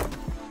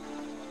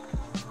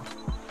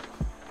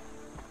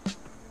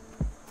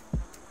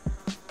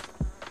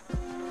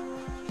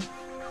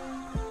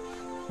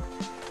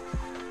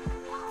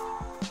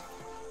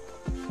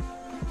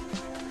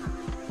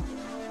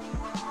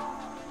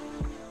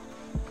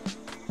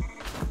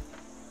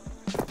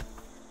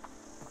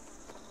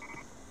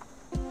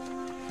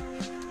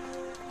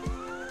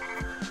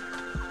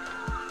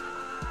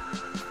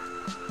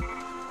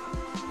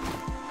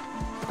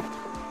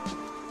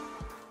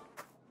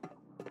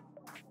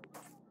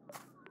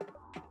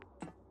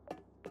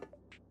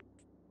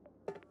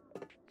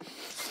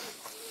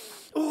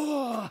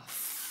 Oh,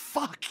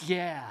 fuck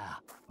yeah.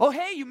 Oh,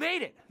 hey, you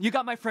made it. You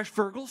got my fresh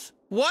Fergles?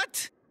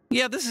 What?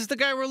 Yeah, this is the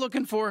guy we're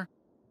looking for.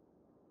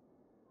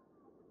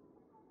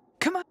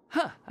 Come on.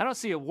 Huh, I don't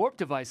see a warp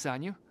device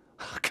on you.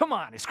 Come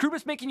on, is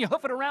Krubis making you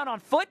hoof it around on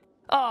foot?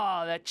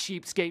 Oh, that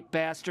cheapskate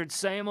bastard.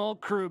 Same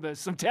old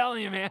Krubis. I'm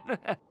telling you, man.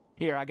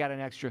 Here, I got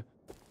an extra.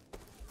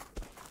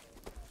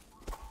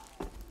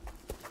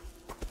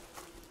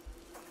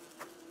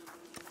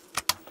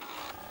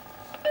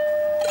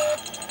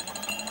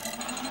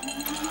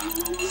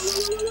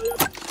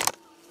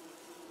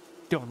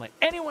 Don't let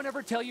anyone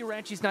ever tell you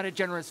Ranchi's not a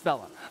generous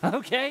fella,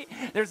 okay?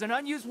 There's an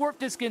unused warp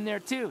disk in there,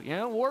 too. You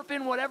know, warp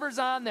in whatever's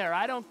on there.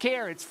 I don't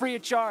care. It's free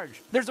of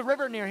charge. There's a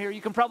river near here.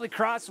 You can probably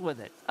cross with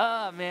it.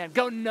 Oh, man,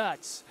 go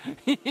nuts.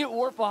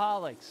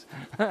 Warpaholics.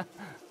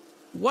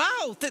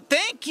 Wow,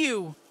 thank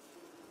you.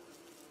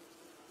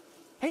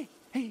 Hey,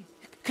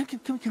 come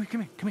here.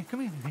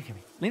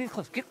 Lean in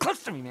close. Get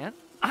close to me, man.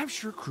 I'm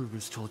sure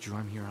Krubis told you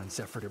I'm here on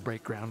Zephyr to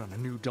break ground on a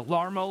new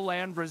Delarmo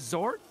Land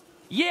resort.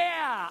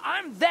 Yeah,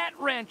 I'm that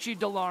Ranchy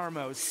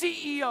Delarmo,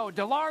 CEO,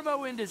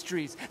 Delarmo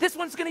Industries. This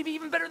one's gonna be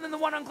even better than the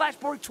one on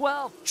Glashborg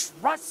 12.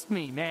 Trust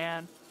me,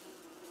 man.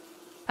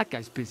 That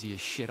guy's busy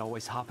as shit,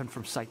 always hopping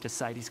from site to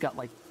site. He's got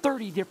like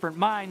 30 different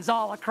mines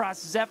all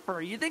across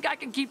Zephyr. You think I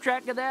can keep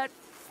track of that?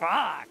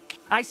 Fuck.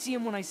 I see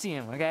him when I see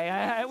him, okay?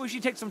 I wish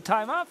he'd take some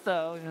time off,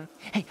 though.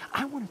 Hey,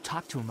 I want to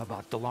talk to him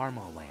about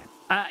Delarmo Land.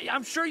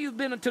 I'm sure you've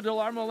been to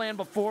Delarmo Land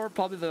before,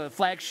 probably the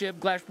flagship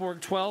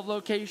Glashborg 12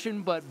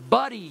 location, but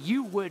buddy,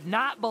 you would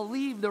not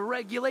believe the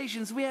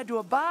regulations we had to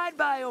abide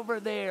by over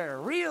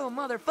there. Real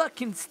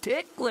motherfucking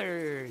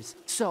sticklers.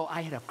 So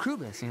I hit up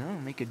Krubis,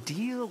 make a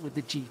deal with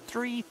the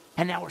G3,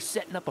 and now we're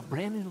setting up a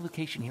brand new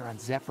location here on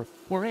Zephyr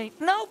where ain't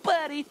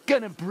nobody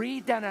gonna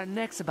breathe down our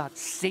necks about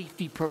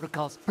safety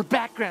protocols or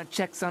background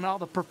checks on all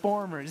the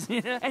performers.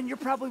 And you're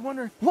probably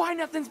wondering why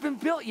nothing's been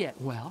built yet.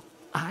 Well,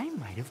 I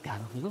might have got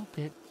a little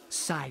bit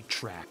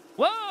sidetracked.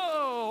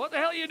 Whoa! What the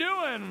hell you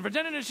doing?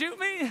 Pretending to shoot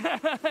me?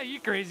 You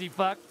crazy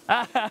fuck.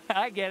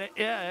 I get it.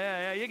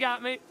 Yeah, you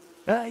got me.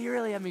 You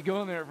really had me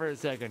going there for a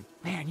second.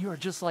 Man, you are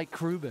just like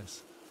Krubis.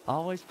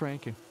 Always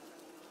pranking.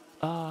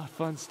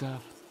 Fun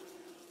stuff.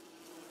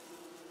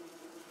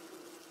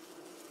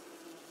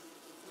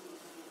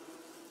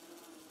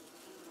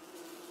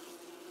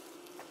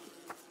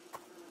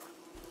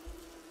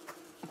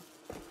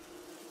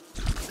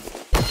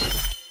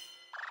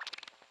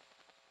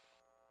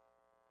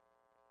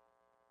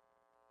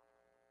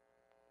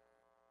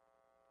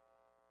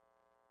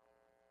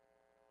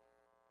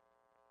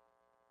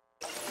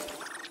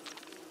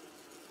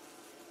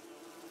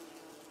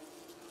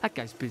 That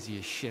guy's busy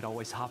as shit,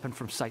 always hopping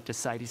from site to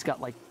site. He's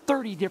got like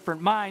 30 different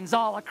mines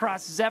all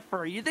across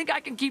Zephyr. You think I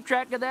can keep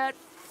track of that?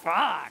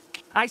 Fuck.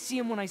 I see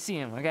him when I see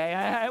him, okay?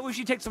 I wish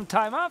he'd take some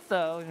time off,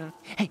 though.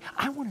 Hey,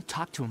 I want to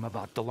talk to him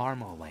about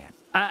Delarmo Land.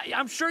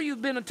 I'm sure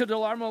you've been to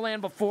Delarmo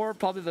Land before,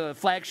 probably the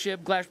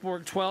flagship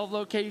Glashborg 12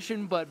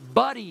 location, but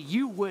buddy,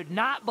 you would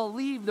not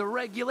believe the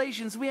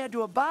regulations we had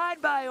to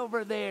abide by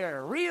over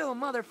there. Real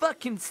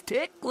motherfucking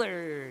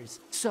sticklers.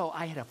 So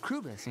I hit up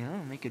Krubis,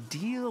 make a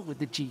deal with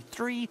the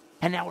G3,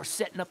 and now we're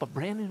setting up a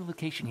brand new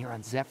location here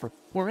on Zephyr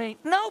where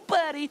ain't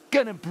nobody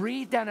gonna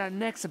breathe down our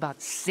necks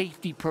about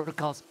safety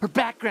protocols or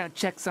background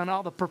checks on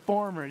all the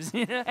performers.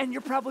 And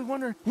you're probably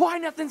wondering why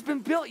nothing's been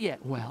built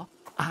yet. Well,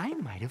 I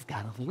might have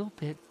got a little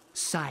bit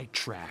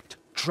sidetracked.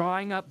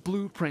 Drawing up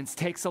blueprints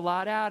takes a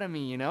lot out of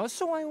me,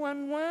 so I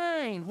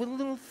unwind with a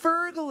little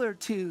Fergal or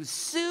two.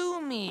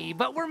 Sue me.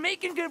 But we're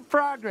making good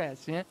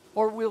progress,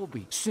 Or will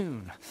be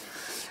soon.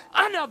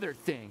 Another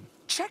thing.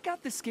 check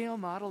out the scale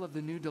model of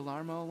the new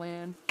Delarmo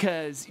land,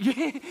 cause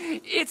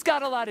it's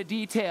got a lot of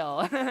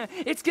detail.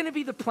 It's gonna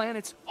be the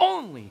planet's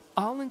only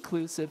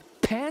all-inclusive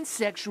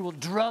pansexual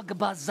drug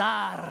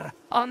bazaar.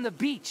 On the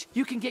beach,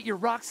 you can get your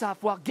rocks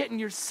off while getting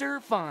your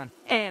surf on,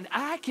 and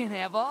I can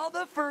have all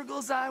the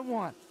Fergles I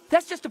want.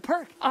 That's just a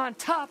perk on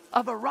top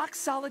of a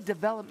rock-solid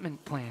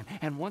development plan.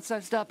 And once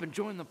I stop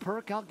enjoying the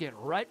perk, I'll get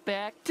right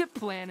back to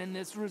planning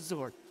this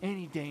resort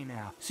any day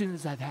now, soon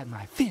as I've had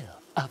my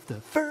fill of the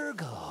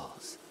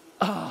Fergles.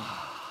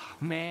 Oh,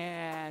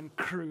 man,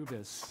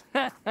 Krubis.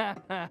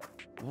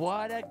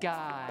 What a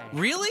guy.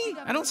 Really?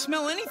 I don't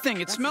smell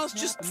anything. It smells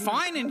just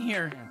fine in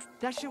here.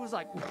 That shit was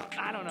like,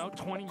 I don't know,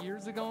 20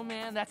 years ago,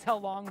 man. That's how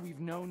long we've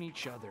known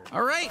each other.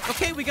 All right,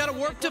 okay, we got a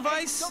warp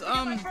device.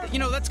 You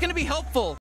know, that's gonna be helpful.